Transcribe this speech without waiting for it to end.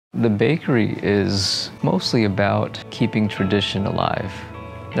The bakery is mostly about keeping tradition alive.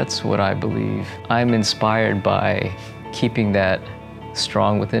 That's what I believe. I'm inspired by keeping that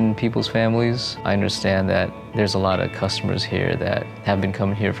strong within people's families. I understand that there's a lot of customers here that have been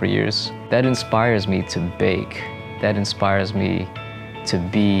coming here for years. That inspires me to bake. That inspires me to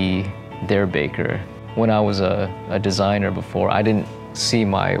be their baker. When I was a designer before, I didn't see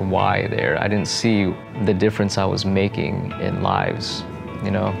my why there. I didn't see the difference I was making in lives,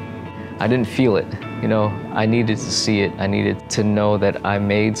 you know? I didn't feel it, you know? I needed to see it. I needed to know that I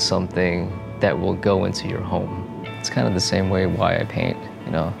made something that will go into your home. It's kind of the same way why I paint,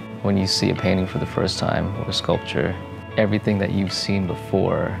 you know? When you see a painting for the first time or a sculpture, everything that you've seen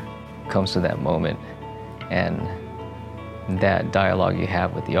before comes to that moment, and that dialogue you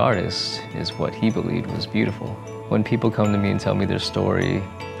have with the artist is what he believed was beautiful. When people come to me and tell me their story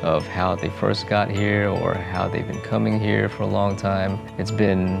of how they first got here or how they've been coming here for a long time, it's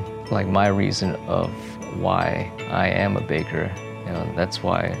been like my reason of why I am a baker. You know, that's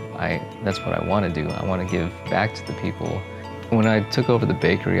what I want to do. I want to give back to the people. When I took over the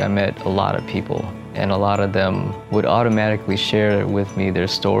bakery, I met a lot of people, and a lot of them would automatically share with me their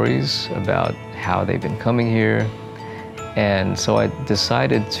stories about how they've been coming here. And so I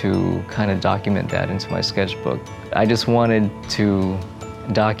decided to kind of document that into my sketchbook. I just wanted to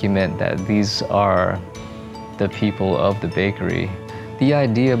document that these are the people of the bakery. The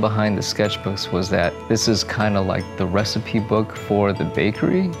idea behind the sketchbooks was that this is kind of like the recipe book for the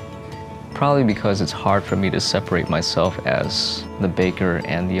bakery, probably because it's hard for me to separate myself as the baker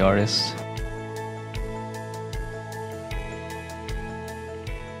and the artist.